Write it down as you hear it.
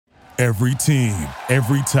Every team,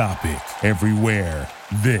 every topic, everywhere.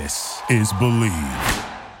 This is Believe.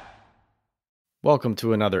 Welcome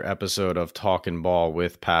to another episode of Talkin' Ball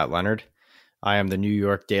with Pat Leonard. I am the New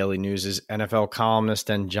York Daily News' NFL columnist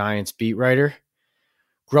and Giants beat writer.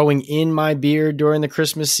 Growing in my beard during the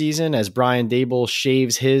Christmas season as Brian Daboll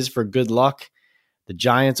shaves his for good luck, the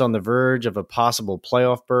Giants on the verge of a possible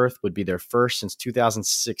playoff berth would be their first since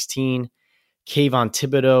 2016. Kayvon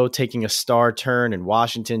Thibodeau taking a star turn in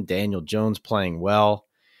Washington, Daniel Jones playing well.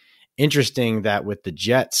 Interesting that with the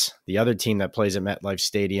Jets, the other team that plays at MetLife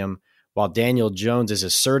Stadium, while Daniel Jones is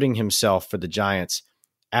asserting himself for the Giants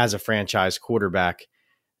as a franchise quarterback,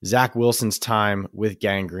 Zach Wilson's time with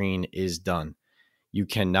gangrene is done. You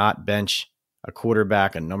cannot bench a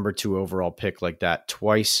quarterback, a number 2 overall pick like that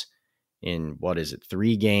twice in,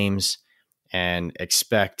 3 games, and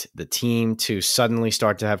expect the team to suddenly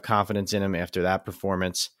start to have confidence in him after that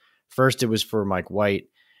performance. First, it was for Mike White.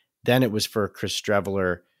 Then it was for Chris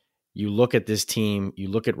Streveler. You look at this team, you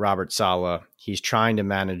look at Robert Saleh. He's trying to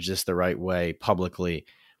manage this the right way publicly.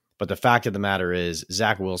 But the fact of the matter is,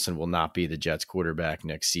 Zach Wilson will not be the Jets quarterback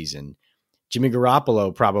next season. Jimmy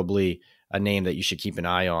Garoppolo, probably a name that you should keep an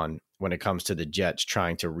eye on when it comes to the Jets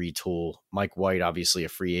trying to retool. Mike White, obviously a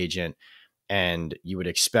free agent. And you would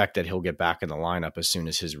expect that he'll get back in the lineup as soon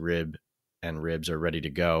as his ribs are ready to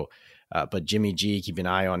go. But Jimmy G, keep an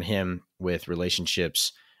eye on him with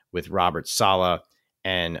relationships with Robert Saleh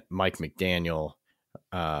and Mike McDaniel,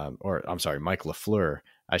 Mike LaFleur,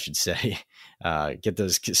 I should say. Get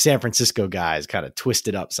those San Francisco guys kind of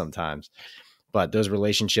twisted up sometimes. But those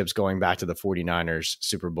relationships going back to the 49ers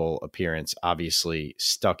Super Bowl appearance obviously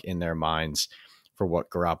stuck in their minds for what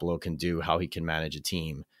Garoppolo can do, how he can manage a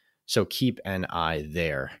team. So keep an eye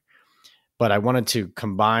there. But I wanted to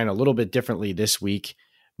combine a little bit differently this week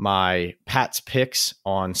my Pat's picks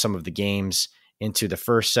on some of the games into the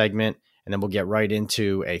first segment, and then we'll get right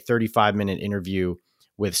into a 35-minute interview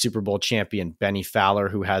with Super Bowl champion Bennie Fowler,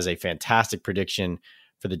 who has a fantastic prediction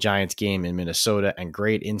for the Giants game in Minnesota and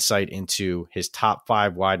great insight into his top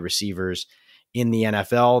 5 wide receivers in the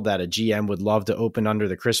NFL that a GM would love to open under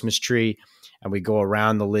the Christmas tree. And we go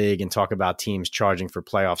around the league and talk about teams charging for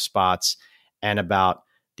playoff spots and about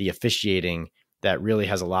the officiating that really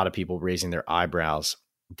has a lot of people raising their eyebrows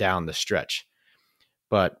down the stretch.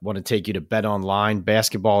 But want to take you to BetOnline.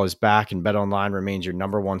 Basketball is back, and BetOnline remains your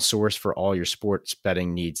number 1 source for all your sports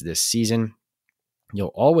betting needs this season.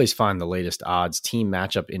 You'll always find the latest odds, team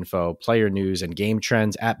matchup info, player news, and game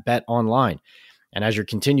trends at BetOnline. And as your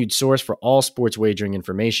continued source for all sports wagering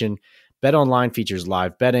information, BetOnline features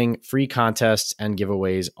live betting, free contests, and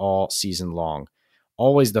giveaways all season long.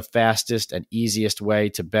 Always the fastest and easiest way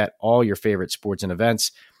to bet all your favorite sports and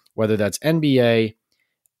events, whether that's NBA,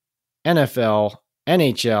 NFL,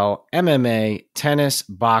 NHL, MMA, tennis,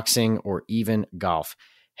 boxing, or even golf.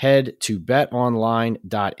 Head to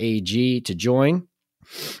betonline.ag to join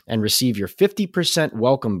and receive your 50%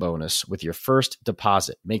 welcome bonus with your first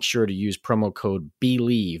deposit. Make sure to use promo code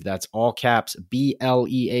BELIEVE, that's all caps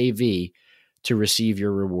BLEAV, to receive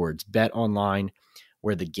your rewards. Bet online,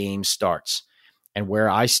 where the game starts. And where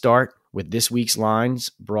I start with this week's lines,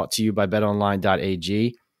 brought to you by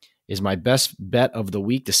betonline.ag, is my best bet of the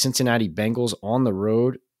week, the Cincinnati Bengals on the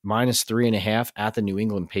road, -3.5 at the New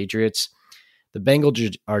England Patriots. The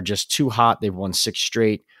Bengals are just too hot. They've won 6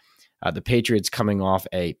 straight. The Patriots coming off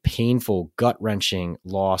a painful, gut-wrenching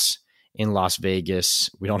loss in Las Vegas.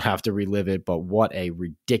 We don't have to relive it, but what a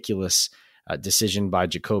ridiculous decision by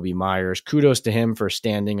Jacoby Myers. Kudos to him for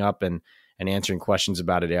standing up and answering questions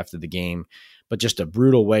about it after the game. But just a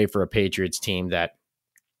brutal way for a Patriots team that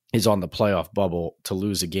is on the playoff bubble to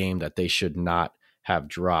lose a game that they should not have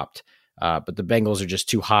dropped. But the Bengals are just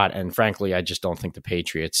too hot, and frankly, I just don't think the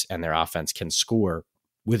Patriots and their offense can score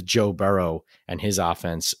with Joe Burrow and his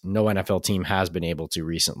offense. No NFL team has been able to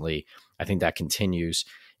recently. I think that continues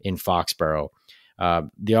in Foxborough.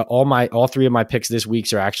 All 3 of my picks this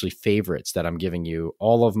week are actually favorites that I'm giving you.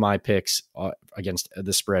 All of my picks against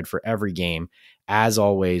the spread for every game. As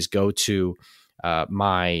always, go to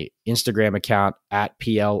my Instagram account at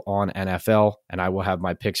PLOnNFL, and I will have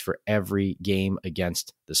my picks for every game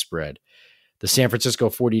against the spread. The San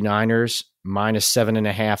Francisco 49ers,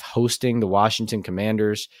 -7.5, hosting the Washington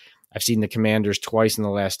Commanders. I've seen the Commanders twice in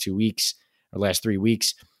the last 3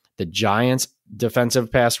 weeks. The Giants'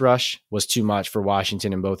 defensive pass rush was too much for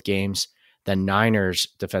Washington in both games. The Niners'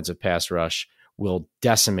 defensive pass rush will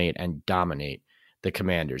decimate and dominate the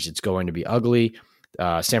Commanders. It's going to be ugly.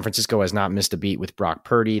 San Francisco has not missed a beat with Brock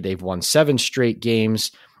Purdy. They've won 7 straight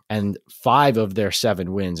games, and 5 of their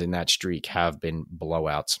 7 wins in that streak have been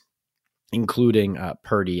blowouts. including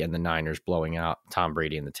Purdy and the Niners blowing out Tom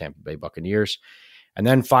Brady and the Tampa Bay Buccaneers. And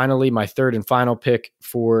then finally, my third and final pick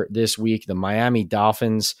for this week, the Miami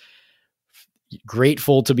Dolphins.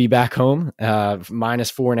 Grateful to be back home,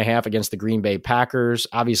 -4.5 against the Green Bay Packers.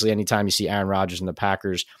 Obviously, anytime you see Aaron Rodgers and the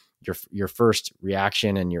Packers, your first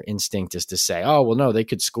reaction and your instinct is to say, "Oh, well, no, they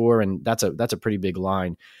could score," and that's a pretty big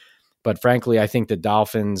line. But frankly, I think the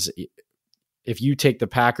Dolphins, if you take the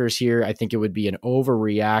Packers here, I think it would be an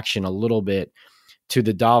overreaction a little bit to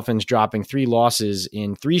the Dolphins dropping 3 losses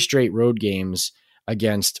in 3 straight road games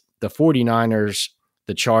against the 49ers,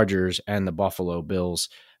 the Chargers, and the Buffalo Bills.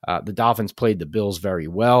 The Dolphins played the Bills very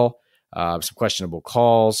well. Some questionable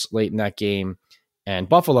calls late in that game, and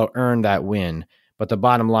Buffalo earned that win. But the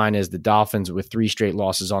bottom line is the Dolphins, with 3 straight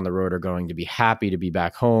losses on the road, are going to be happy to be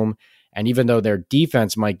back home. And even though their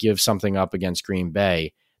defense might give something up against Green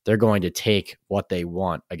Bay, they're going to take what they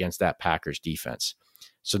want against that Packers defense.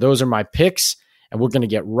 So those are my picks, and we're going to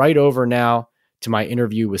get right over now to my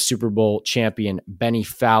interview with Super Bowl champion Bennie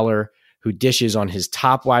Fowler, who dishes on his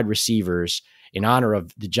top wide receivers in honor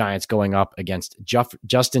of the Giants going up against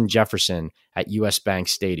Justin Jefferson at US Bank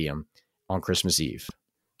Stadium on Christmas Eve.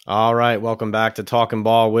 All right, welcome back to Talking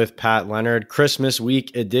Ball with Pat Leonard, Christmas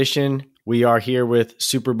week edition. We are here with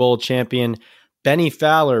Super Bowl champion Bennie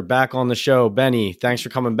Fowler back on the show. Bennie, thanks for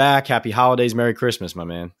coming back. Happy holidays. Merry Christmas, my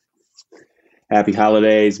man. Happy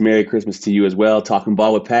holidays. Merry Christmas to you as well. Talking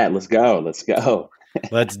ball with Pat. Let's go. Let's go.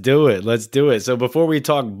 Let's do it. Let's do it. So before we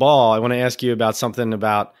talk ball, I want to ask you about something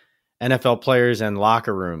about NFL players and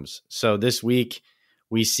locker rooms. So this week,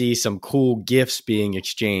 we see some cool gifts being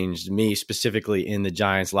exchanged, me specifically in the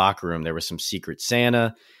Giants locker room. There was some Secret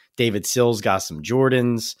Santa. David Sills got some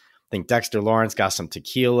Jordans. I think Dexter Lawrence got some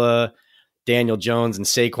tequila. Daniel Jones and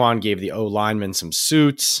Saquon gave the O-linemen some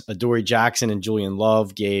suits. Adoree Jackson and Julian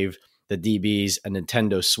Love gave the DBs a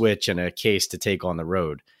Nintendo Switch and a case to take on the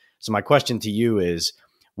road. So my question to you is,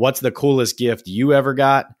 what's the coolest gift you ever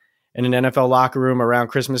got in an NFL locker room around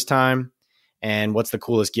Christmas time? And what's the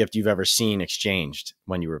coolest gift you've ever seen exchanged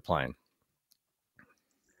when you were playing?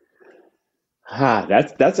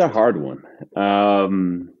 That's a hard one.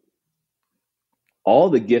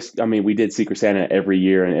 All the gifts, I mean, we did Secret Santa every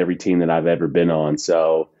year and every team that I've ever been on.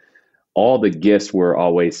 So all the gifts were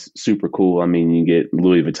always super cool. I mean, you get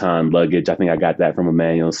Louis Vuitton luggage. I think I got that from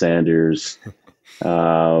Emmanuel Sanders.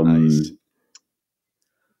 Nice.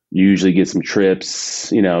 You usually get some trips,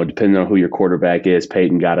 depending on who your quarterback is.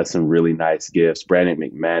 Peyton got us some really nice gifts. Brandon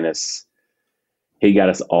McManus, he got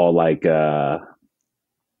us all like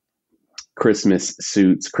Christmas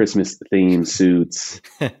suits, Christmas themed suits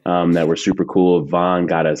that were super cool. Vaughn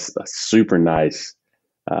got us a super nice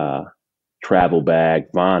travel bag.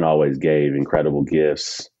 Vaughn always gave incredible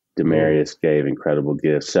gifts. Demarius gave incredible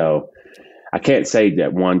gifts. So I can't say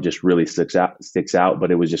that one just really sticks out,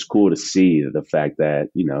 but it was just cool to see the fact that,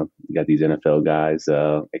 you got these NFL guys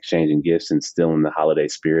exchanging gifts and still in the holiday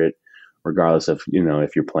spirit, regardless of,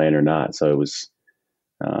 if you're playing or not. So it was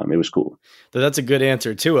cool. So that's a good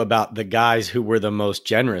answer too, about the guys who were the most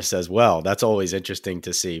generous as well. That's always interesting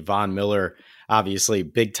to see. Von Miller, obviously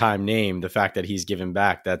big time name. The fact that he's given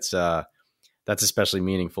back, that's especially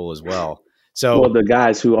meaningful as well. So, well, the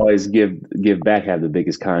guys who always give back have the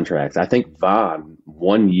biggest contracts. I think Von,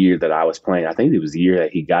 one year that I was playing, I think it was the year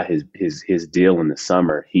that he got his deal in the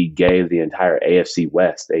summer. He gave the entire AFC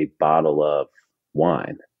West a bottle of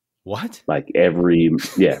wine. What? Like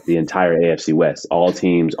the entire AFC West, all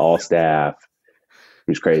teams, all staff.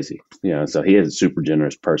 It was crazy. So he is a super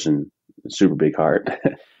generous person, super big heart.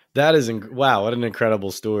 That is, wow, what an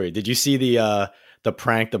incredible story. Did you see the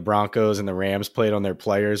prank the Broncos and the Rams played on their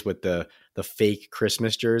players with the fake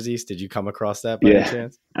Christmas jerseys? Did you come across that by any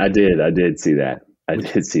chance? I did see that.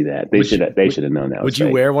 Did see that. They should have known that. Would you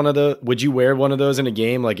wear one of those in a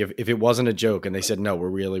game? Like if it wasn't a joke and they said, no, we're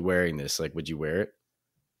really wearing this, like, would you wear it?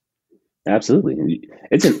 Absolutely.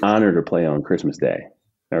 It's an honor to play on Christmas Day,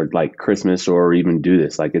 or like Christmas, or even do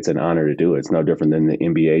this. Like, it's an honor to do it. It's no different than the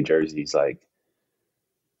NBA jerseys. Like,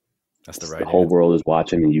 that's the right The whole world is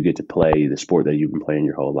watching, and you get to play the sport that you've been playing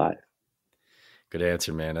your whole life. Good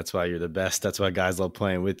answer, man. That's why you're the best. That's why guys love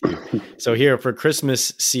playing with you. So here for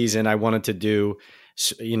Christmas season, I wanted to do,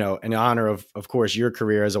 in honor of course, your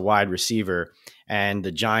career as a wide receiver and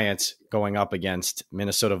the Giants going up against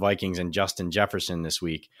Minnesota Vikings and Justin Jefferson this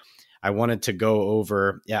week. I wanted to go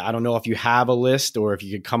over, I don't know if you have a list or if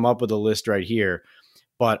you could come up with a list right here,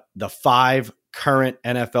 but the 5 current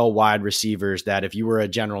NFL wide receivers that if you were a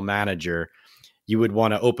general manager, you would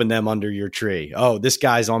want to open them under your tree. Oh, this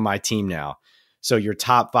guy's on my team now. So your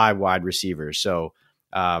top 5 wide receivers. So,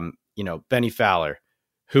 Bennie Fowler,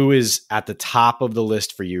 who is at the top of the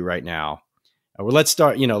list for you right now? Well, let's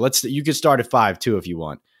start, you could start at 5 too if you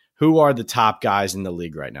want. Who are the top guys in the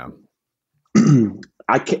league right now?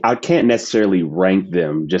 I can't necessarily rank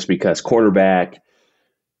them just because quarterback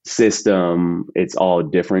system, it's all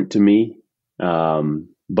different to me.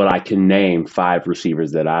 But I can name 5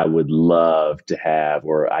 receivers that I would love to have,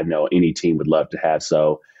 or I know any team would love to have.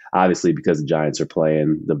 So obviously, because the Giants are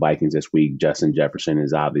playing the Vikings this week, Justin Jefferson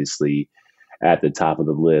is obviously at the top of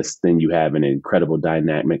the list. Then you have an incredible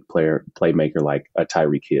dynamic playmaker like a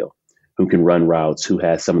Tyreek Hill, who can run routes, who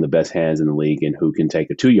has some of the best hands in the league, and who can take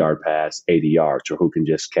a 2-yard pass 80 yards, or who can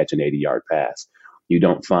just catch an 80-yard pass. You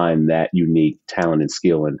don't find that unique talent and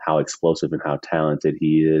skill and how explosive and how talented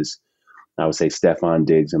he is. I would say Stephon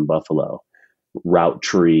Diggs in Buffalo, route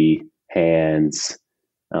tree, hands,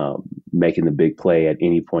 making the big play at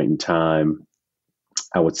any point in time.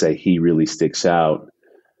 I would say he really sticks out.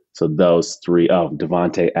 So those 3,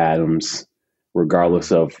 Devontae Adams,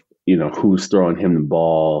 regardless of, who's throwing him the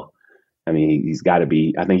ball. I mean, he's got to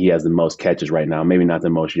be, I think he has the most catches right now, maybe not the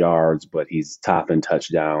most yards, but he's top in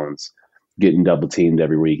touchdowns, getting double teamed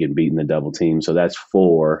every week and beating the double team. So that's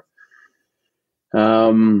 4.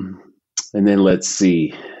 And then let's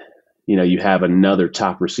see, you have another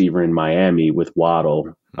top receiver in Miami with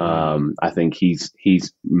Waddle. I think he's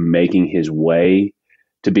making his way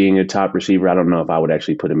to being a top receiver. I don't know if I would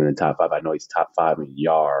actually put him in the top 5. I know he's top 5 in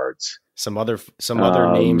yards. Some other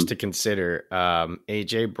names to consider: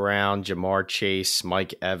 AJ Brown, Jamar Chase,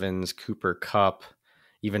 Mike Evans, Cooper Kupp,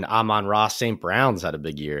 even Amon-Ra St. Brown's had a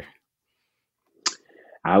big year.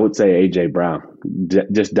 I would say AJ Brown,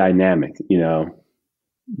 just dynamic,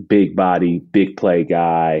 big body, big play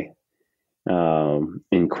guy,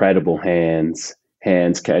 incredible hands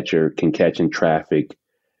catcher, can catch in traffic,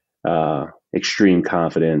 extreme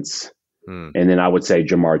confidence. And then I would say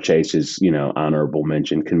Jamar Chase is, honorable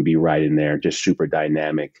mention, can be right in there, just super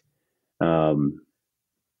dynamic. I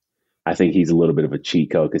think he's a little bit of a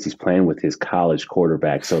cheat code because he's playing with his college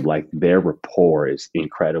quarterback. So like their rapport is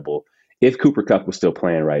incredible. If Cooper Kupp was still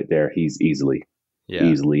playing right there, he's easily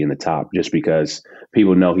in the top, just because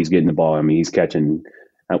people know he's getting the ball. I mean, he's catching,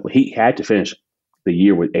 he had to finish the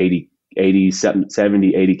year with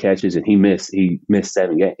 70, 80 catches, and he missed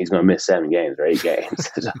 7 games. He's going to miss 7 games or 8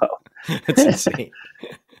 games. So it's insane.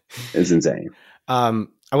 It's insane. I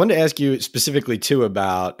wanted to ask you specifically too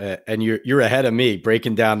about, and you're ahead of me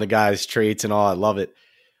breaking down the guy's traits and all. I love it.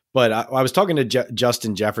 But I was talking to Tony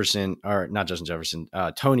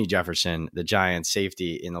Jefferson, the Giants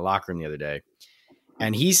safety, in the locker room the other day.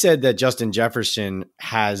 And he said that Justin Jefferson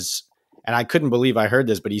has, and I couldn't believe I heard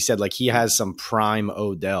this, but he said like he has some prime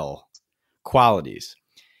Odell qualities.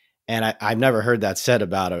 And I've never heard that said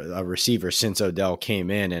about a receiver since Odell came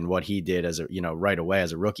in and what he did as right away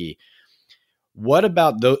as a rookie. What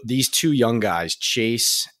about these 2 young guys,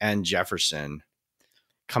 Chase and Jefferson,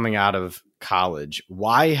 coming out of college?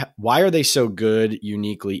 Why are they so good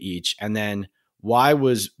uniquely each? And then why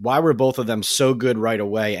were both of them so good right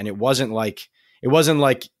away? And it wasn't like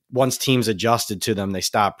once teams adjusted to them, they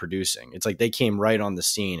stopped producing. It's like they came right on the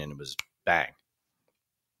scene and it was bang.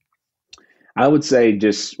 I would say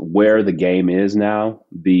just where the game is now,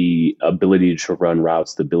 the ability to run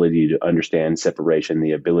routes, the ability to understand separation,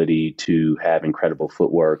 the ability to have incredible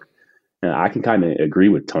footwork. I can kind of agree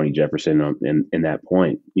with Tony Jefferson in that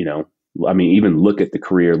point. I mean, even look at the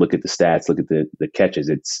career, look at the stats, look at the catches.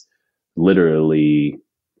 It's literally,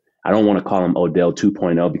 I don't want to call him Odell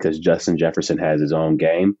 2.0 because Justin Jefferson has his own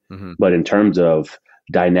game. Mm-hmm. But in terms of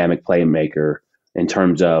dynamic playmaker, in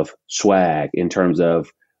terms of swag, in terms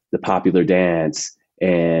of the popular dance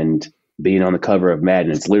and being on the cover of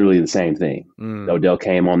Madden, it's literally the same thing. Odell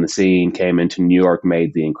came on the scene, came into New York,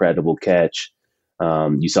 made the incredible catch.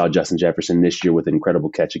 You saw Justin Jefferson this year with an incredible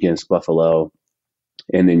catch against Buffalo.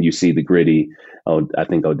 And then you see the gritty. I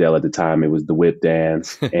think Odell at the time, it was the whip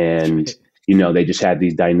dance. And, they just had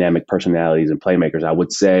these dynamic personalities and playmakers. I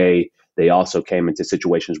would say they also came into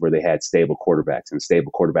situations where they had stable quarterbacks who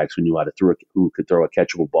knew who could throw a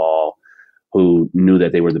catchable ball, who knew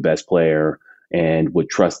that they were the best player and would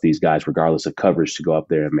trust these guys regardless of coverage to go up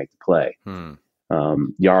there and make the play.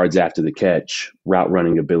 Yards after the catch, route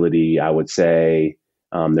running ability, I would say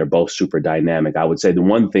they're both super dynamic. I would say the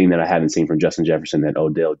one thing that I haven't seen from Justin Jefferson that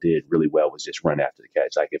Odell did really well was just run after the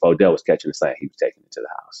catch. Like if Odell was catching the slant, he was taking it to the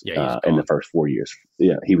house. In the first 4 years.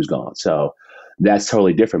 Yeah, he was gone. So that's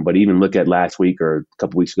totally different. But even look at last week or a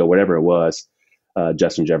couple weeks ago, whatever it was,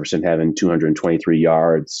 Justin Jefferson having 223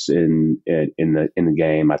 yards in the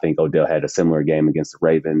game. I think Odell had a similar game against the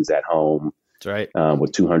Ravens at home. That's right.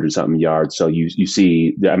 With 200 something yards. So you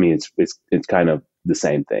see, I mean, it's kind of the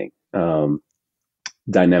same thing.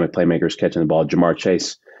 dynamic playmakers catching the ball. Jamar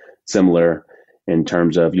Chase, similar in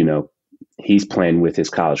terms of, he's playing with his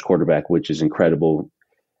college quarterback, which is incredible.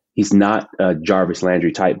 He's not a Jarvis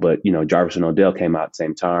Landry type, but, Jarvis and Odell came out at the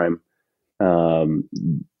same time.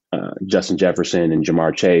 Justin Jefferson and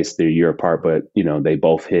Jamar Chase, they're a year apart, but, they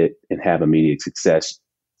both hit and have immediate success.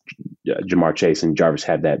 Jamar Chase and Jarvis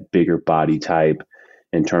have that bigger body type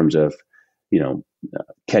in terms of,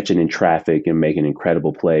 catching in traffic and making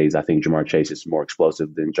incredible plays. I think Jamar Chase is more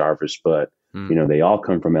explosive than Jarvis, but, they all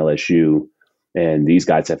come from LSU. And these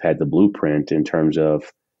guys have had the blueprint in terms of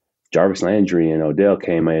Jarvis Landry and Odell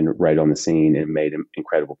came in right on the scene and made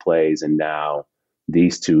incredible plays. And now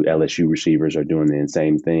these two LSU receivers are doing the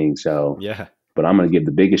same thing. So, yeah. But I'm going to give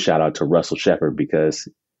the biggest shout out to Russell Shepard because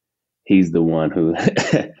he's the one who,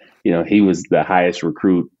 he was the highest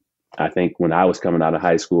recruit, I think, when I was coming out of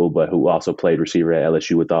high school, but who also played receiver at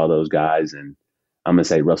LSU with all those guys. And I'm going to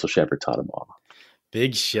say Russell Shepard taught them all.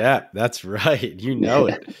 Big Shep. That's right. You know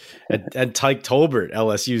it. And Tyke Tolbert,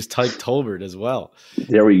 LSU's Tyke Tolbert as well.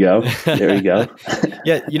 There we go.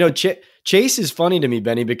 Yeah. Chase is funny to me,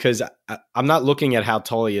 Benny, because I'm not looking at how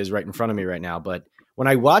tall he is right in front of me right now. But when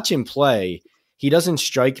I watch him play, he doesn't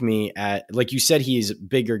strike me at, like you said, he's a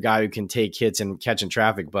bigger guy who can take hits and catch in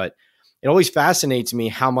traffic. But it always fascinates me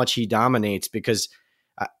how much he dominates because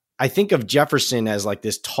I think of Jefferson as like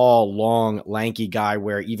this tall, long, lanky guy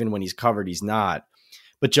where even when he's covered, he's not.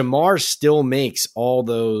 But Jamar still makes all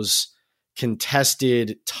those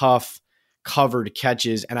contested, tough, covered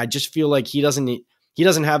catches. And I just feel like he doesn't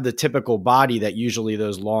have the typical body that usually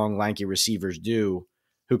those long, lanky receivers do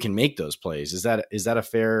who can make those plays. Is that a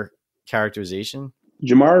fair characterization?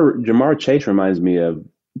 Jamar Chase reminds me of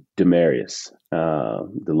Demaryius,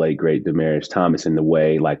 the late, great Demaryius Thomas in the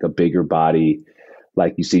way, like a bigger body,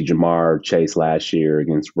 like you see Jamar Chase last year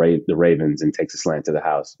against the Ravens and takes a slant to the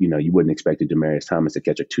house. You wouldn't expect a Demaryius Thomas to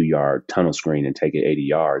catch a 2-yard tunnel screen and take it 80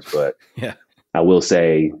 yards. But yeah, I will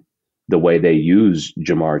say the way they use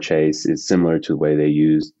Jamar Chase is similar to the way they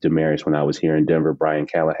used Demaryius when I was here in Denver. Brian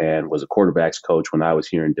Callahan was a quarterback's coach when I was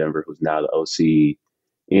here in Denver, who's now the OC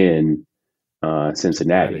in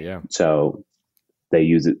Cincinnati. Yeah. So they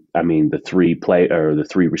use it. I mean, the three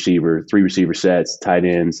receiver sets, tight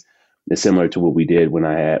ends. It's similar to what we did when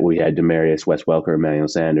we had Demaryius, Wes Welker, Emmanuel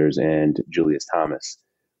Sanders, and Julius Thomas,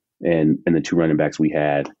 and the two running backs we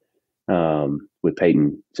had with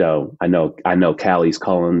Peyton. So I know Callie's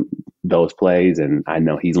calling those plays, and I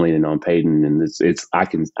know he's leaning on Peyton, and I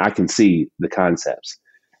can see the concepts,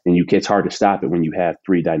 and it's hard to stop it when you have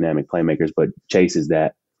three dynamic playmakers. But Chase is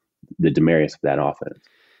the Demaryius of that offense.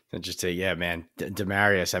 And just say, yeah, man,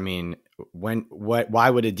 Demaryius. I mean, why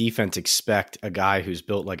would a defense expect a guy who's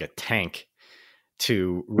built like a tank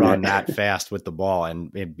to run that fast with the ball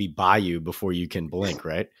and be by you before you can blink,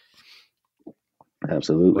 right?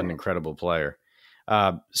 Absolutely. What an incredible player.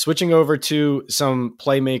 Switching over to some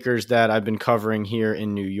playmakers that I've been covering here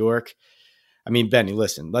in New York. I mean, Benny,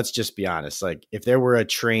 listen, let's just be honest. Like, if there were a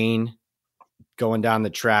train going down the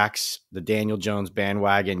tracks, the Daniel Jones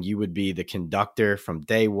bandwagon, you would be the conductor from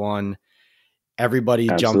day one. Everybody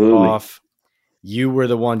jumped off. You were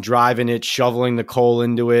the one driving it, shoveling the coal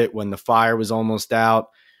into it when the fire was almost out,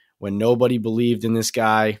 when nobody believed in this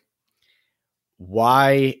guy.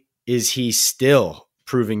 Why is he still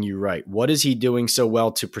proving you right? What is he doing so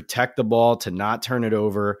well to protect the ball, to not turn it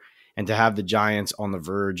over, and to have the Giants on the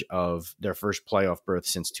verge of their first playoff berth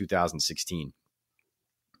since 2016?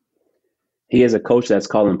 He has a coach that's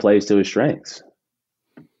calling plays to his strengths.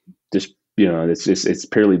 It's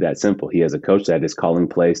purely that simple. He has a coach that is calling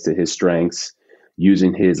plays to his strengths,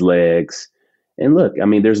 using his legs. And look, I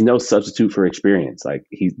mean, there's no substitute for experience. Like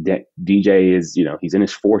DJ is, he's in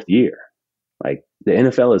his fourth year. Like, the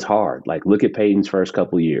NFL is hard. Like, look at Peyton's first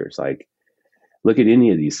couple of years. Like, look at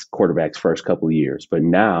any of these quarterbacks' first couple of years. But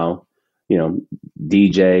now,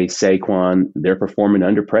 DJ, Saquon, they're performing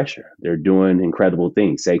under pressure. They're doing incredible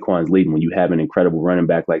things. Saquon's leading. When you have an incredible running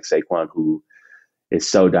back like Saquon, who is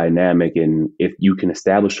so dynamic, and if you can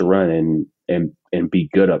establish a run and be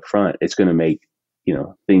good up front, it's going to make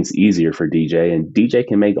things easier for DJ. And DJ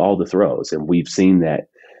can make all the throws, and we've seen that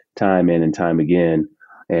time in and time again.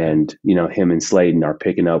 And him and Slayton are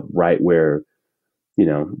picking up right where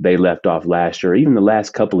they left off last year, even the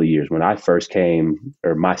last couple of years when I first came,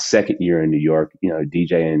 or my second year in New York.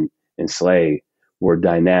 DJ and Slay were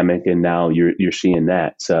dynamic, and now you're seeing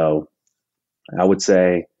that. So I would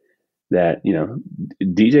say that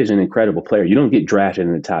DJ's an incredible player. You don't get drafted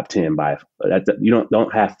in the top 10 by that. You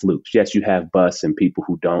don't have flukes. Yes, you have busts and people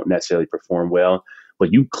who don't necessarily perform well,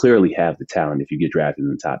 but you clearly have the talent if you get drafted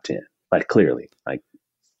in the top 10. Like, clearly, like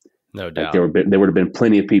No Like doubt. there would have been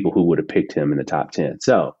plenty of people who would have picked him in the top 10.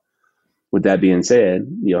 So with that being said,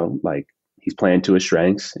 like he's playing to his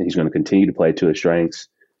strengths and he's going to continue to play to his strengths.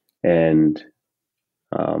 And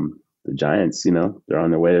the Giants, they're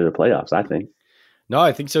on their way to the playoffs, I think. No,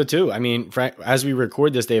 I think so too. I mean, Frank, as we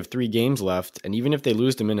record this, they have 3 games left. And even if they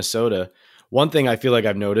lose to Minnesota, one thing I feel like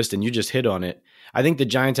I've noticed, and you just hit on it, I think the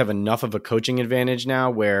Giants have enough of a coaching advantage now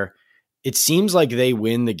where it seems like they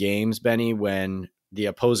win the games, Benny, when the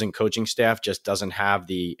opposing coaching staff just doesn't have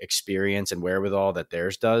the experience and wherewithal that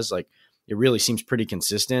theirs does. Like, it really seems pretty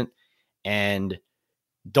consistent. And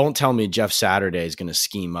don't tell me Jeff Saturday is going to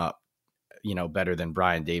scheme up, better than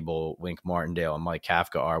Brian Dable, Wink Martindale, and Mike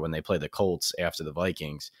Kafka are when they play the Colts after the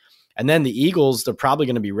Vikings. And then the Eagles, they're probably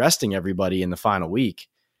going to be resting everybody in the final week.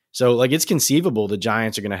 So, like, it's conceivable the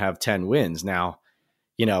Giants are going to have 10 wins. Now,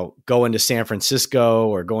 going to San Francisco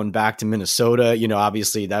or going back to Minnesota,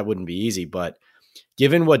 obviously that wouldn't be easy. But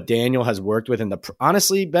given what Daniel has worked with and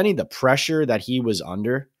honestly, Benny, the pressure that he was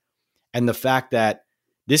under and the fact that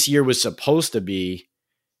this year was supposed to be,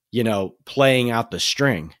 playing out the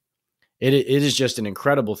string, it is just an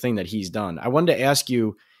incredible thing that he's done. I wanted to ask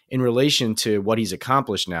you in relation to what he's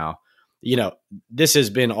accomplished now. This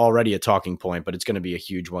has been already a talking point, but it's going to be a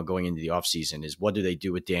huge one going into the offseason is what do they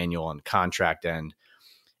do with Daniel on contract end?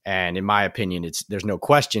 And in my opinion, there's no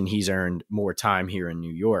question he's earned more time here in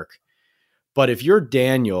New York. But if you're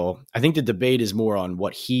Daniel, I think the debate is more on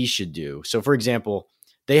what he should do. So, for example,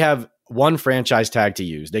 they have one franchise tag to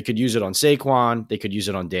use. They could use it on Saquon. They could use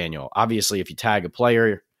it on Daniel. Obviously, if you tag a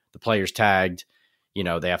player, the player's tagged.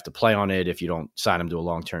 They have to play on it if you don't sign them to a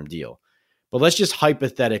long-term deal. But let's just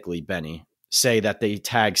hypothetically, Benny, say that they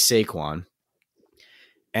tag Saquon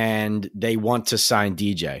and they want to sign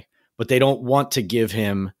DJ, but they don't want to give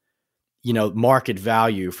him, market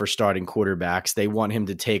value for starting quarterbacks. They want him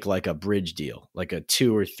to take like a bridge deal, like a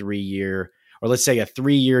 2 or 3 year, or let's say a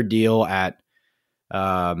 3-year deal at,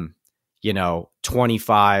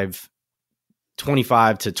 25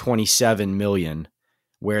 to 27 million,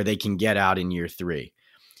 where they can get out in year 3.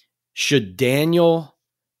 Should Daniel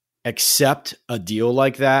accept a deal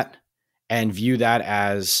like that and view that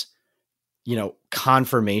as,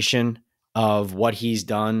 confirmation of what he's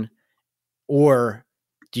done? Or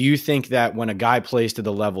do you think that when a guy plays to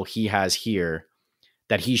the level he has here,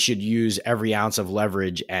 that he should use every ounce of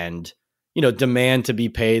leverage and, demand to be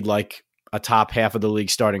paid like a top half of the league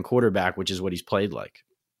starting quarterback, which is what he's played like?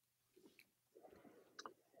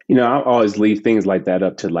 I always leave things like that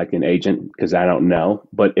up to like an agent because I don't know.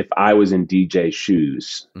 But if I was in DJ's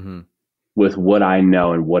shoes, with what I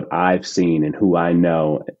know and what I've seen and who I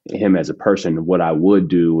know him as a person, what I would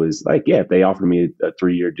do is like, yeah, if they offer me a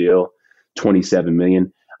 3-year deal, 27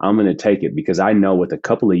 million, I'm going to take it because I know with a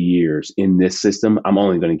couple of years in this system, I'm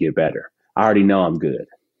only going to get better. I already know I'm good.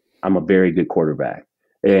 I'm a very good quarterback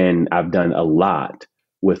and I've done a lot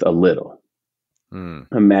with a little.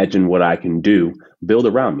 Imagine what I can do, build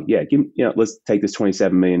around me. Yeah, let's take this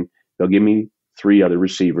 27 million. They'll give me 3 other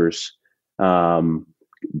receivers,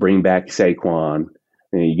 bring back Saquon,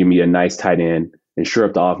 and you give me a nice tight end and shore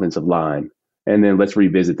up the offensive line. And then let's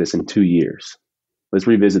revisit this in 2 years. But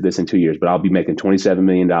I'll be making $27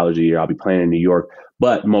 million a year. I'll be playing in New York.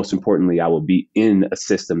 But most importantly, I will be in a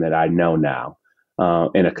system that I know now,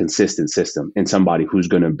 in a consistent system, and somebody who's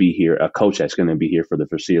going to be here, a coach that's going to be here for the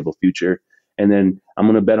foreseeable future. And then I'm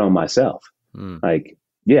going to bet on myself. Like,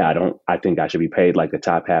 yeah, I think I should be paid like a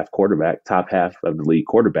top half of the league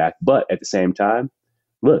quarterback. But at the same time,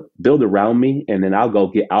 look, build around me and then I'll go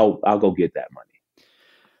get that money.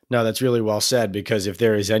 No, that's really well said, because if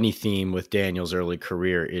there is any theme with Daniel's early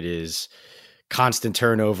career, it is constant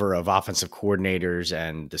turnover of offensive coordinators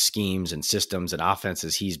and the schemes and systems and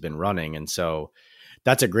offenses he's been running. And so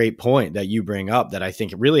that's a great point that you bring up that I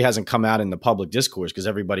think it really hasn't come out in the public discourse because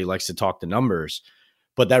everybody likes to talk the numbers.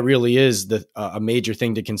 But that really is a major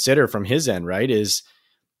thing to consider from his end, right? Is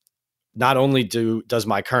not only does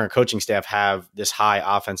my current coaching staff have this high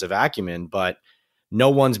offensive acumen, but no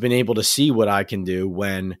one's been able to see what I can do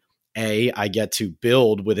when A, I get to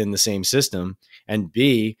build within the same system, and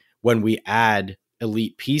B, when we add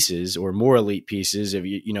elite pieces or more elite pieces, if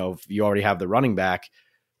you already have the running back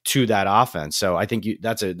to that offense. So I think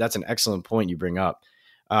that's an excellent point you bring up.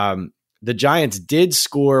 The Giants did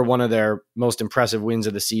score one of their most impressive wins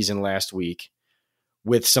of the season last week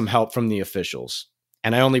with some help from the officials.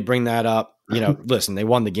 And I only bring that up, listen, they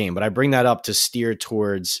won the game, but I bring that up to steer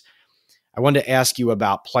towards, I wanted to ask you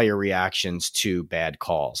about player reactions to bad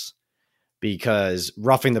calls, because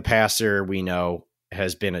roughing the passer, we know,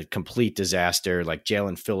 has been a complete disaster, like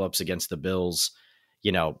Jalen Phillips against the Bills.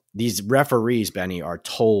 These referees, Benny, are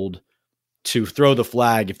told to throw the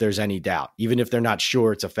flag if there's any doubt. Even if they're not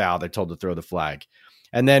sure it's a foul, they're told to throw the flag.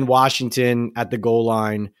 And then Washington at the goal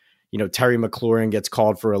line, Terry McLaurin gets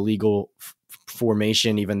called for illegal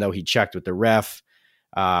formation, even though he checked with the ref.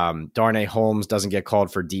 Darnay Holmes doesn't get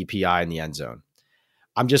called for DPI in the end zone.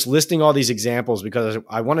 I'm just listing all these examples because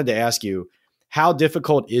I wanted to ask you, how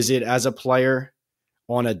difficult is it as a player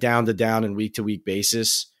on a down-to-down and week-to-week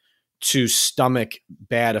basis to stomach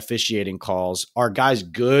bad officiating calls? Are guys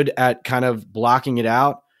good at kind of blocking it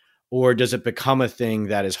out, or does it become a thing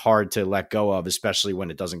that is hard to let go of, especially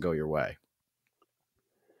when it doesn't go your way?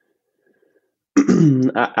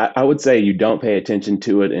 I would say you don't pay attention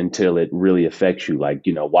to it until it really affects you. Like,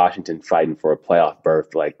 Washington fighting for a playoff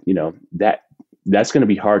berth, like, that's going to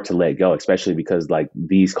be hard to let go, especially because like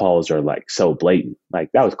these calls are like so blatant.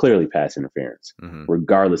 Like that was clearly pass interference,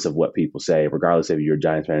 regardless of what people say, regardless if you're a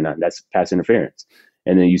Giants fan or not. That's pass interference.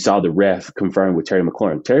 And then you saw the ref confirm with Terry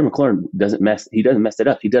McLaurin. Terry McLaurin doesn't mess it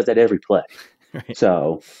up. He does that every play. Right.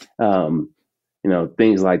 So,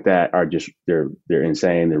 things like that are just they're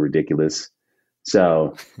insane. They're ridiculous.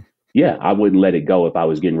 So, yeah, I wouldn't let it go if I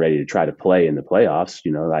was getting ready to try to play in the playoffs.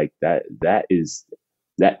 Like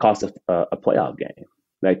that cost us a playoff game.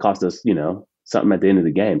 That cost us, something at the end of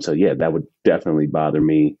the game. So, yeah, that would definitely bother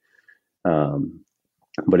me.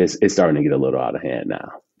 But it's starting to get a little out of hand now.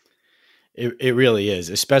 It really is,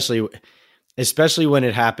 especially when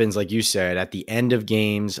it happens, like you said, at the end of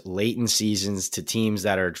games, late in seasons, to teams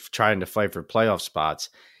that are trying to fight for playoff spots.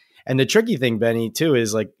 And the tricky thing, Benny, too,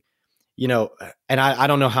 is like, and I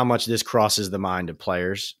don't know how much this crosses the mind of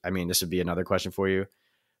players. I mean, this would be another question for you.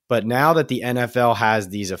 But now that the NFL has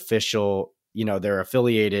these official, they're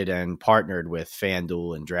affiliated and partnered with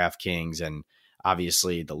FanDuel and DraftKings, and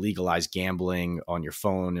obviously the legalized gambling on your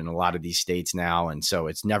phone in a lot of these states now. And so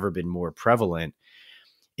it's never been more prevalent.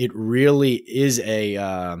 It really is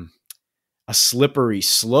a slippery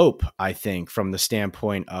slope, I think, from the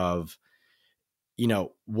standpoint of,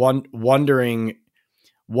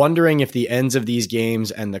 wondering if the ends of these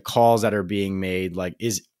games and the calls that are being made, like,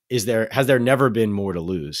 has there never been more to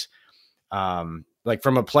lose? Like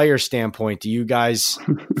from a player standpoint, do you guys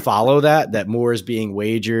follow that more is being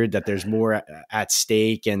wagered, that there's more at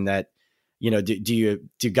stake, and that,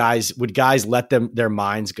 would guys let their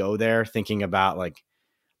minds go there thinking about like,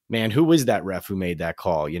 man, who was that ref who made that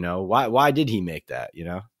call? Why did he make that?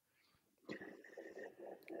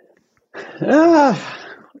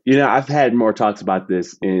 I've had more talks about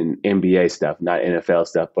this in NBA stuff, not NFL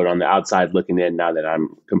stuff, but on the outside looking in, now that I'm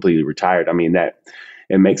completely retired, I mean, that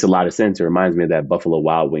it makes a lot of sense. It reminds me of that Buffalo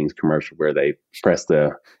Wild Wings commercial where they press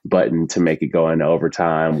the button to make it go into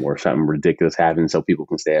overtime or something ridiculous happens so people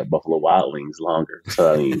can stay at Buffalo Wild Wings longer.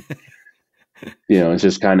 So, I mean, it's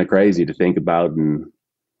just kind of crazy to think about. And,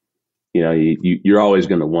 you're always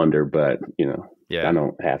going to wonder, but, yeah. I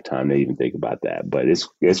don't have time to even think about that, but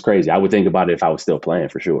it's crazy. I would think about it if I was still playing,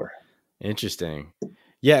 for sure. Interesting.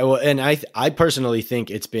 Yeah. Well, and I personally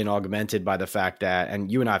think it's been augmented by the fact that,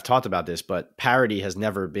 and you and I have talked about this, but parity has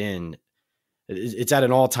never been, it's at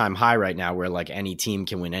an all-time high right now where like any team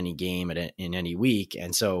can win any game in any week.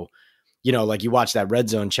 And so, like you watch that Red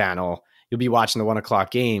Zone channel, you'll be watching the 1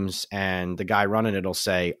 o'clock games and the guy running it'll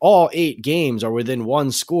say all 8 games are within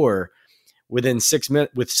one score within 6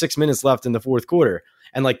 minutes, with 6 minutes left in the fourth quarter.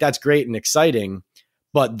 And like, that's great and exciting.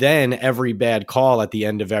 But then every bad call at the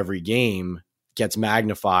end of every game gets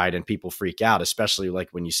magnified and people freak out, especially like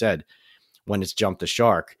when you said, when it's jumped the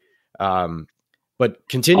shark. But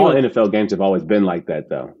continuing. All NFL games have always been like that,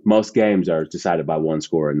 though. Most games are decided by one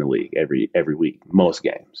score in the league every week. Most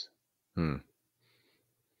games.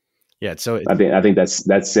 Yeah. So I think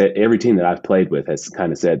that's it. Every team that I've played with has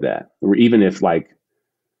kind of said that. Or even if like,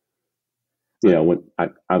 when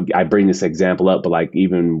I bring this example up, but like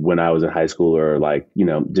even when I was in high school, or like,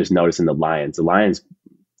 just noticing the Lions,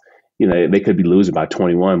 they could be losing by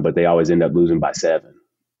 21, but they always end up losing by 7.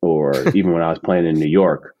 Or even when I was playing in New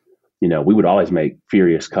York, we would always make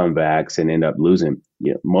furious comebacks and end up losing.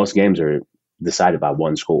 Most games are decided by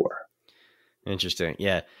one score. Interesting.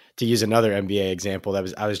 Yeah. To use another NBA example,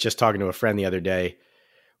 I was just talking to a friend the other day.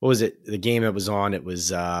 What was it? The game it was on, it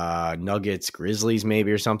was Nuggets, Grizzlies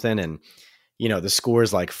maybe or something. And the score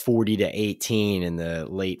is like 40-18 in the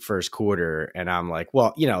late first quarter. And I'm like,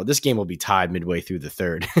 well, this game will be tied midway through the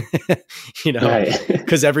third,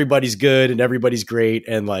 because everybody's good and everybody's great.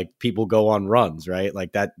 And like people go on runs, right?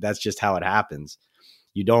 Like that's just how it happens.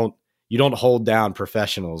 You don't hold down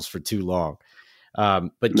professionals for too long.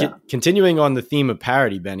 But no. Continuing on the theme of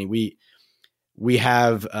parity, Benny, we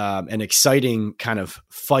have an exciting kind of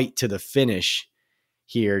fight to the finish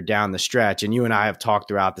here down the stretch. And you and I have talked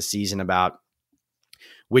throughout the season about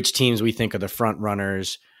which teams we think are the front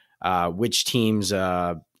runners, which teams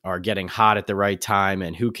are getting hot at the right time,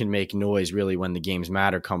 and who can make noise really when the games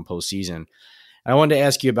matter come postseason. I wanted to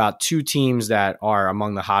ask you about two teams that are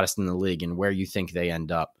among the hottest in the league and where you think they end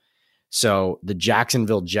up. So the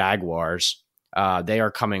Jacksonville Jaguars, they are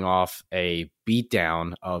coming off a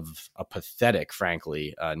beatdown of a pathetic,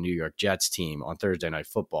 frankly, New York Jets team on Thursday Night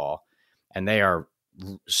Football, and they are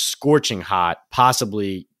scorching hot,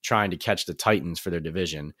 possibly trying to catch the Titans for their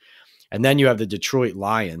division. And then you have the Detroit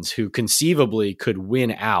Lions, who conceivably could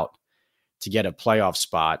win out to get a playoff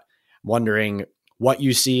spot. Wondering what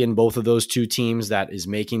you see in both of those two teams that is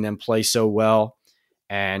making them play so well,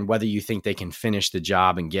 and whether you think they can finish the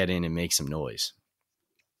job and get in and make some noise.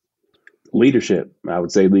 Leadership. I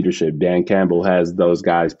would say leadership. Dan Campbell has those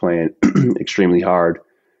guys playing extremely hard.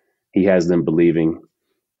 He has them believing.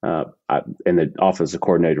 And the offensive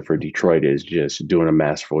coordinator for Detroit is just doing a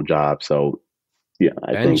masterful job. So, yeah,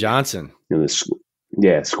 I Ben think Johnson.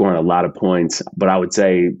 Scoring a lot of points. But I would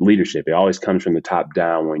say leadership. It always comes from the top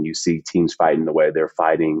down when you see teams fighting the way they're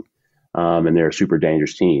fighting, and they're a super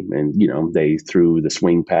dangerous team. And they threw the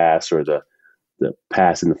swing pass or the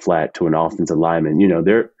pass in the flat to an offensive lineman.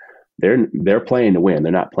 They're playing to win.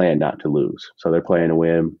 They're not playing not to lose. So they're playing to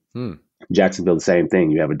win. Jacksonville, the same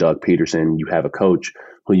thing. You have a Doug Peterson. You have a coach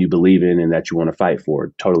who you believe in and that you want to fight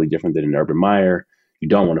for. Totally different than an Urban Meyer. You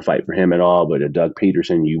don't want to fight for him at all, but a Doug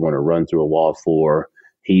Peterson, you want to run through a wall for.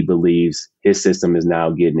 He believes his system is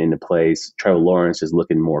now getting into place. Trevor Lawrence is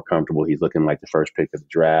looking more comfortable. He's looking like the first pick of the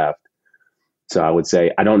draft. So I would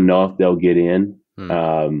say, I don't know if they'll get in,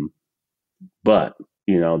 but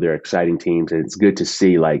they're exciting teams, and it's good to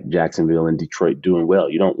see like Jacksonville and Detroit doing well.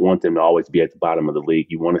 You don't want them to always be at the bottom of the league.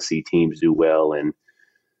 You want to see teams do well, and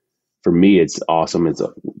for me, it's awesome. It's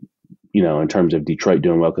in terms of Detroit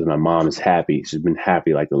doing well, because my mom is happy. She's been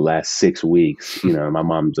happy like the last 6 weeks. My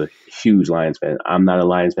mom's a huge Lions fan. I'm not a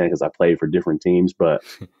Lions fan because I played for different teams, but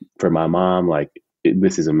for my mom,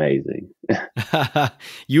 this is amazing.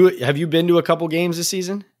 Have you been to a couple games this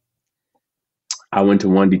season? I went to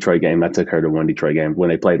one Detroit game. I took her to one Detroit game when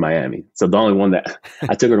they played Miami. So the only one that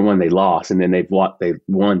I took her to one they lost, and then they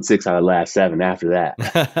won 6 out of the last 7 after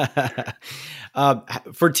that.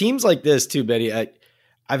 For teams like this too, Benny,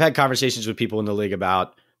 I've had conversations with people in the league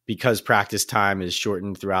about, because practice time is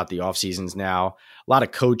shortened throughout the off seasons now, a lot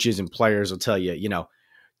of coaches and players will tell you,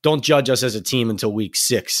 don't judge us as a team until week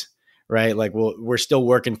 6, right? Like, we're still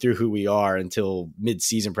working through who we are until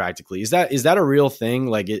mid-season practically. Is that a real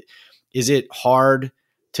thing? Is it hard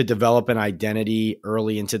to develop an identity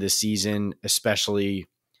early into the season, especially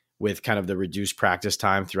with kind of the reduced practice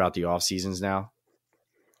time throughout the off seasons now?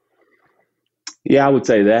 Yeah, I would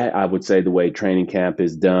say that. I would say the way training camp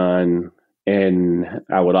is done. And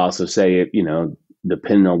I would also say,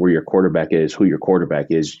 depending on where your quarterback is, who your quarterback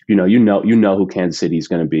is, you know who Kansas City is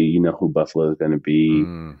going to be, who Buffalo is going to be,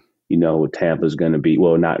 who Tampa is going to be.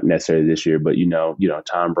 Well, not necessarily this year, but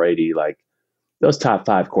Tom Brady, like those top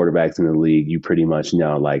 5 quarterbacks in the league, you pretty much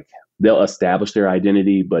know, like they'll establish their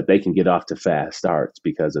identity, but they can get off to fast starts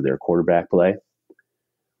because of their quarterback play.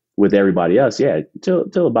 With everybody else,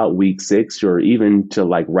 till about week 6 or even till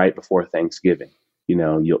like right before Thanksgiving,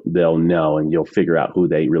 they'll know, and you'll figure out who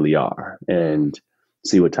they really are and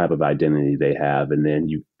see what type of identity they have. And then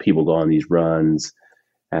people go on these runs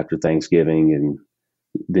after Thanksgiving, and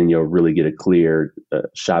then you'll really get a clear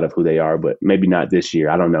shot of who they are. But maybe not this year.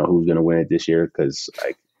 I don't know who's going to win it this year, because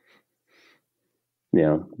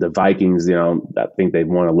the Vikings, I think they've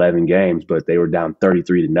won 11 games, but they were down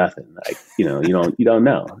 33-0. Like, you don't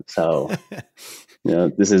know. So,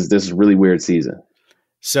 this is really weird season.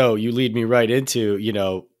 So you lead me right into,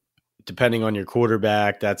 depending on your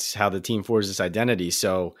quarterback, that's how the team forges its identity.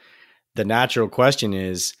 So the natural question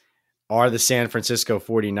is, are the San Francisco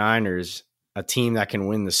 49ers a team that can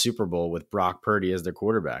win the Super Bowl with Brock Purdy as their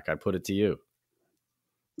quarterback? I put it to you.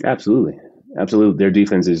 Absolutely. Their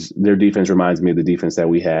defense reminds me of the defense that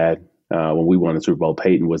we had when we won the Super Bowl.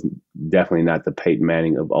 Peyton was definitely not the Peyton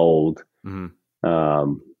Manning of old,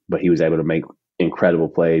 but he was able to make incredible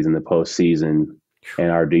plays in the postseason,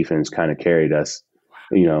 and our defense kind of carried us.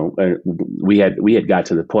 And we had got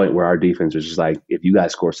to the point where our defense was just like, if you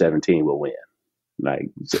guys score 17, we'll win.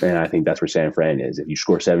 And I think that's where San Fran is. If you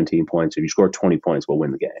score 17 points, if you score 20 points, we'll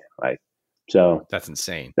win the game. So that's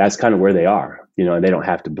insane. That's kind of where they are, and they don't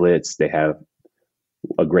have to blitz. They have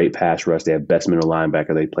a great pass rush. They have best middle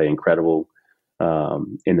linebacker. They play incredible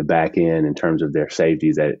in the back end in terms of their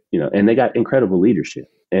safeties and they got incredible leadership.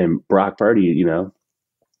 And Brock Purdy, I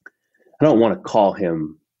don't want to call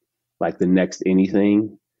him like the next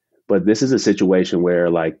anything, but this is a situation where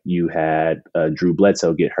like you had Drew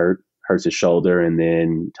Bledsoe get hurt hurts his shoulder, and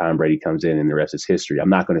then Tom Brady comes in, and the rest is history. I'm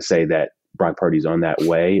not going to say that Brock Purdy's on that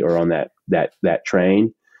way or on that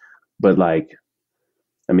train, but like,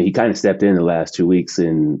 I mean, he kind of stepped in the last 2 weeks,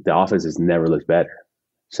 and the offense has never looked better.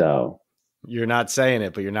 So you're not saying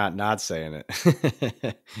it, but you're not saying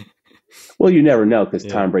it. Well, you never know because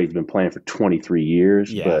Tom Brady's been playing for 23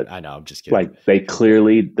 years. Yeah, but I know. I'm just kidding. Like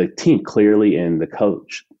the team clearly, and the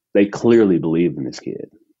coach, they clearly believe in this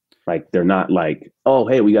kid. Like they're not like, oh,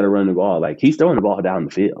 hey, we got to run the ball. Like he's throwing the ball down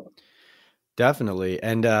the field. Definitely.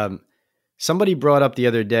 And somebody brought up the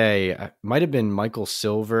other day, might have been Michael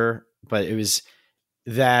Silver, but it was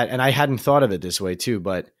that, and I hadn't thought of it this way too,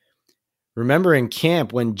 but remember in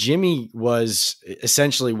camp when Jimmy was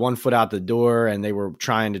essentially 1 foot out the door and they were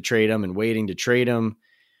trying to trade him and waiting to trade him,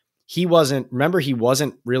 he wasn't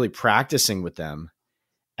really practicing with them.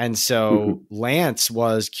 And so Lance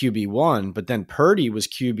was QB1, but then Purdy was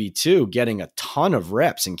QB2, getting a ton of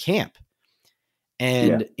reps in camp.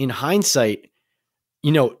 And in hindsight,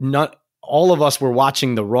 not all of us were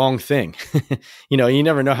watching the wrong thing. You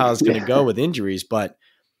never know how it's going to go with injuries, but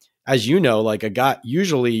as you know, like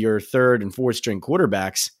usually your third and fourth string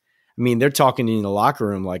quarterbacks, I mean, they're talking in the locker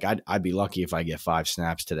room like I'd be lucky if I get 5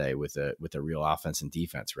 snaps today with a real offense and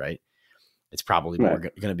defense, right? It's probably going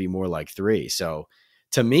to be more like 3. So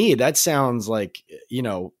to me, that sounds like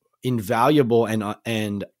invaluable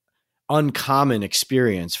and uncommon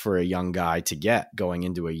experience for a young guy to get going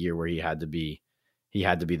into a year where he had to be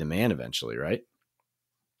the man eventually, right?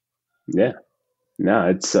 Yeah. No,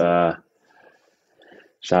 it's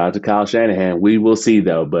shout out to Kyle Shanahan. We will see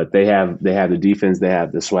though, but they have the defense, they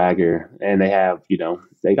have the swagger, and they have,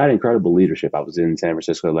 they got incredible leadership. I was in San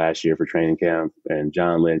Francisco last year for training camp, and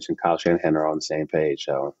John Lynch and Kyle Shanahan are on the same page.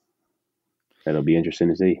 So it'll be interesting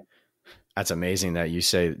to see. That's amazing that you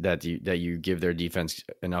say that you give their defense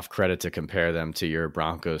enough credit to compare them to your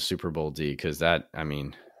Broncos Super Bowl D, because I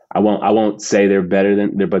won't say they're better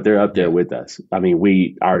than, but they're up there with us. I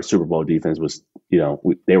mean, our Super Bowl defense was,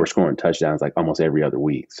 they were scoring touchdowns like almost every other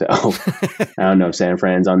week. So I don't know if San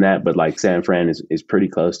Fran's on that, but like San Fran is pretty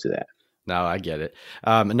close to that. No, I get it.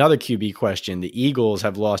 Another QB question. The Eagles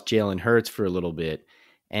have lost Jalen Hurts for a little bit,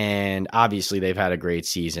 and obviously they've had a great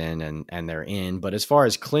season and they're in. But as far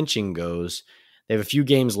as clinching goes, they have a few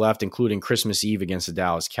games left, including Christmas Eve against the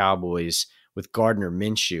Dallas Cowboys with Gardner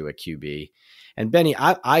Minshew at QB. And Benny,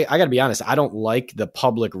 I got to be honest, I don't like the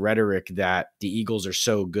public rhetoric that the Eagles are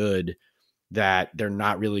so good that they're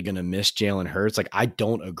not really going to miss Jalen Hurts. Like, I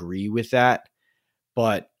don't agree with that,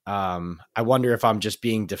 but I wonder if I'm just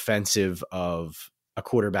being defensive of a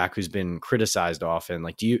quarterback who's been criticized often.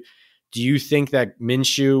 Like, do you think that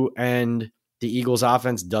Minshew and the Eagles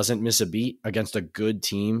offense doesn't miss a beat against a good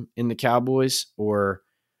team in the Cowboys? Or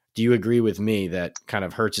do you agree with me that kind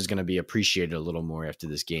of Hurts is going to be appreciated a little more after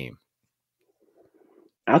this game?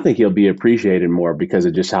 I think he'll be appreciated more because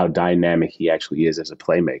of just how dynamic he actually is as a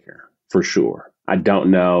playmaker, for sure. I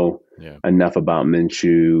don't know enough about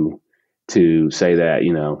Minshew to say that,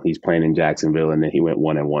 he's playing in Jacksonville and then he went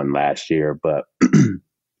 1-1 last year. But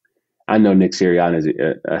I know Nick Sirianni is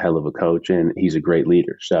a hell of a coach and he's a great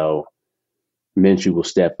leader. So Minshew will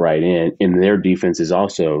step right in. And their defense is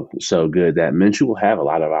also so good that Minshew will have a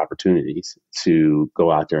lot of opportunities to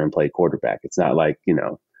go out there and play quarterback. It's not like,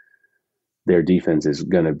 their defense is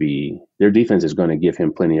going to give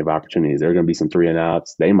him plenty of opportunities. There are going to be some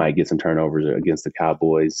 3-and-outs. They might get some turnovers against the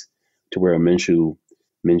Cowboys to where Minshew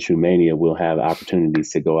Mania will have opportunities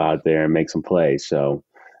to go out there and make some plays. So,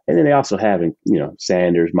 and then they also have,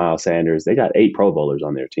 Miles Sanders. They got 8 Pro Bowlers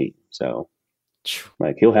on their team. So,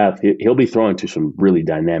 like he'll be throwing to some really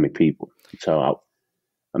dynamic people. So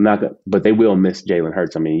I'm not going to, but they will miss Jalen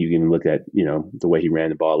Hurts. I mean, you can look at, the way he ran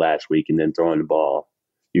the ball last week and then throwing the ball.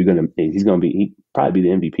 He'd probably be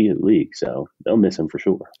the MVP of the league. So they'll miss him for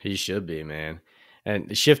sure. He should be, man.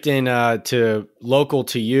 And shifting to local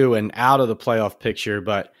to you and out of the playoff picture,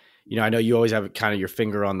 but I know you always have kind of your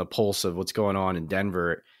finger on the pulse of what's going on in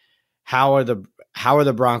Denver. How are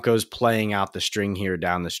the Broncos playing out the string here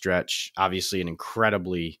down the stretch? Obviously, an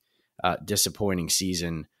incredibly disappointing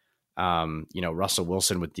season. Russell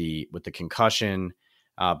Wilson with the concussion,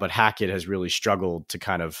 but Hackett has really struggled to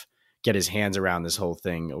kind of get his hands around this whole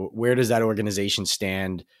thing. Where does that organization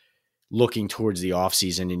stand looking towards the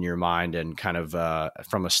offseason in your mind and kind of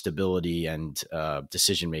from a stability and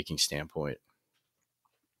decision-making standpoint?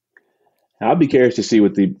 I'll be curious to see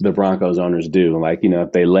what the Broncos owners do. Like,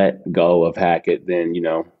 if they let go of Hackett, then,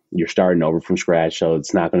 you're starting over from scratch. So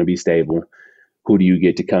it's not going to be stable. Who do you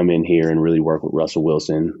get to come in here and really work with Russell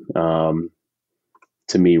Wilson?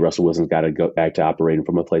 to me, Russell Wilson's got to go back to operating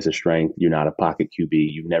from a place of strength. You're not a pocket QB.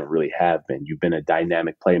 You never really have been. You've been a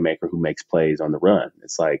dynamic playmaker who makes plays on the run.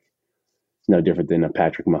 It's like it's no different than a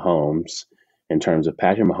Patrick Mahomes in terms of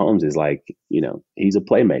Patrick Mahomes is like, he's a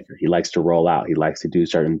playmaker. He likes to roll out. He likes to do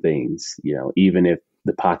certain things, even if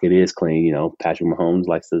the pocket is clean, Patrick Mahomes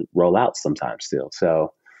likes to roll out sometimes still.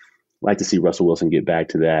 So I'd like to see Russell Wilson get back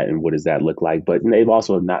to that. And what does that look like? But they've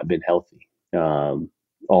also not been healthy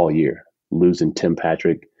all year. Losing Tim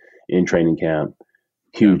Patrick in training camp,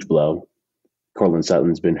 huge blow. Cortland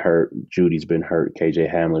Sutton's been hurt. Judy's been hurt. KJ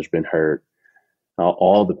Hamler's been hurt.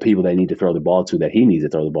 All the people they need to throw the ball to, that he needs to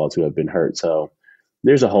throw the ball to, have been hurt. So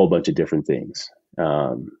there's a whole bunch of different things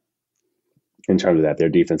in terms of that. Their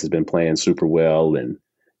defense has been playing super well, and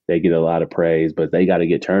they get a lot of praise, but they got to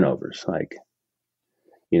get turnovers. Like,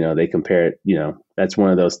 they compare it, that's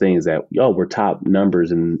one of those things that, we're top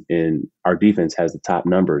numbers and our defense has the top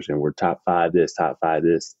numbers, and we're top 5 this, top 5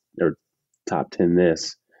 this, or top 10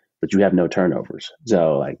 this, but you have no turnovers.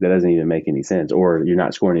 So like, that doesn't even make any sense, or you're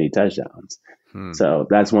not scoring any touchdowns. So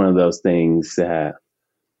that's one of those things that,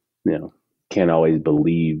 can't always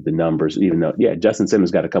believe the numbers, even though, Justin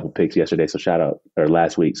Simmons got a couple picks yesterday. So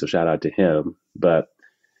last week. So shout out to him, but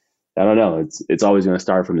I don't know. It's always going to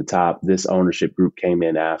start from the top. This ownership group came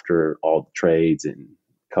in after all the trades and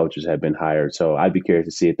coaches have been hired. So I'd be curious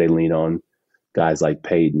to see if they lean on guys like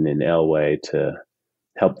Peyton and Elway to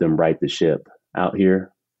help them right the ship out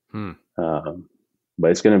here. But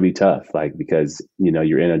it's going to be tough, because,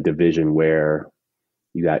 you're in a division where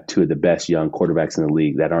you got 2 of the best young quarterbacks in the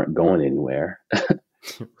league that aren't going anywhere. Right.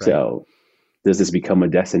 So does this become a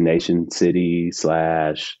destination city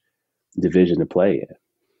 / division to play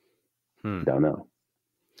in? Don't know.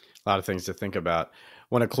 A lot of things to think about. I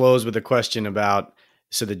want to close with a question about,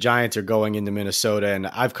 so the Giants are going into Minnesota, and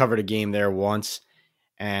I've covered a game there once,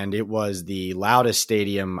 and it was the loudest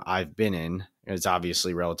stadium I've been in. It's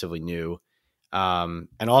obviously relatively new, and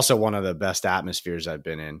also one of the best atmospheres I've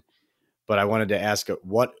been in. But I wanted to ask,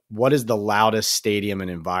 what is the loudest stadium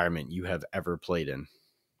and environment you have ever played in?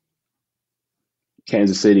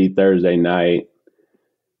 Kansas City, Thursday night,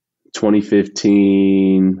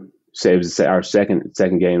 2015. Say it was our second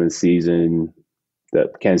game of the season. The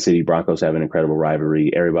Kansas City Broncos have an incredible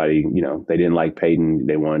rivalry. Everybody, they didn't like Peyton.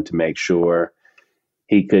 They wanted to make sure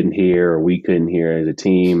he couldn't hear, or we couldn't hear as a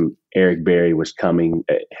team. Eric Berry was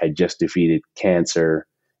had just defeated cancer,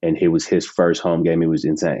 and it was his first home game. It was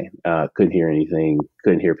insane. Couldn't hear anything.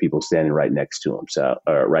 Couldn't hear people standing right next to him.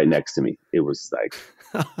 Right next to me. It was like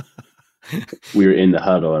we were in the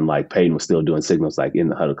huddle, and like Peyton was still doing signals like in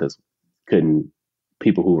the huddle because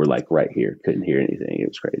people who were like right here couldn't hear anything. It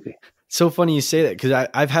was crazy. So funny you say that, because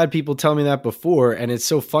I've had people tell me that before, and it's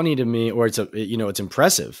so funny to me, or it's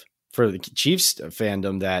impressive for the Chiefs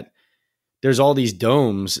fandom that there's all these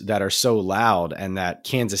domes that are so loud, and that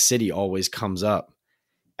Kansas City always comes up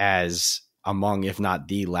as among, if not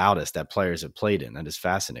the loudest that players have played in. That is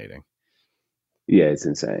fascinating. Yeah, it's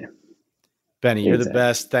insane. Benny, you're the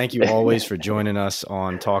best. Thank you always for joining us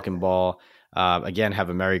on Talking Ball. Again, have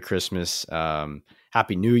a Merry Christmas.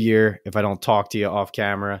 Happy New Year if I don't talk to you off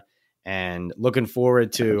camera, and looking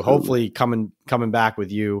forward to hopefully coming back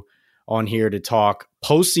with you on here to talk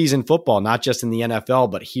postseason football, not just in the NFL,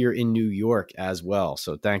 but here in New York as well.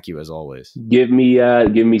 So thank you as always. Give me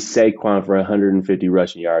Saquon for 150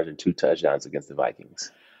 rushing yards and 2 touchdowns against the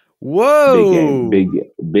Vikings. Whoa.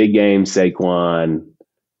 Big game, Saquon.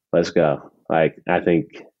 Let's go. I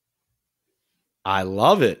think. I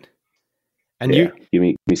love it. And give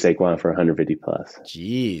me Saquon for 150 plus.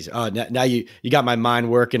 Jeez. Now you got my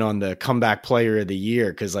mind working on the comeback player of the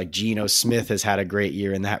year, because like Geno Smith has had a great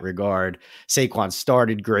year in that regard. Saquon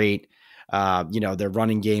started great. Their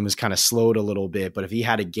running game has kind of slowed a little bit, but if he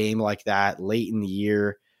had a game like that late in the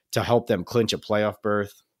year to help them clinch a playoff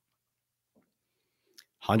berth,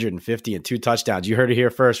 150 and 2 touchdowns. You heard it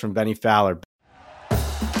here first from Bennie Fowler.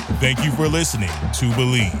 Thank you for listening to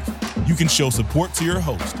Believe. You can show support to your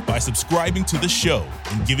host by subscribing to the show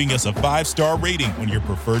and giving us a 5-star rating on your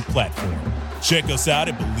preferred platform. Check us out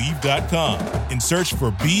at Believe.com and search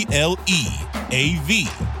for BLEAV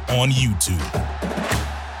on YouTube.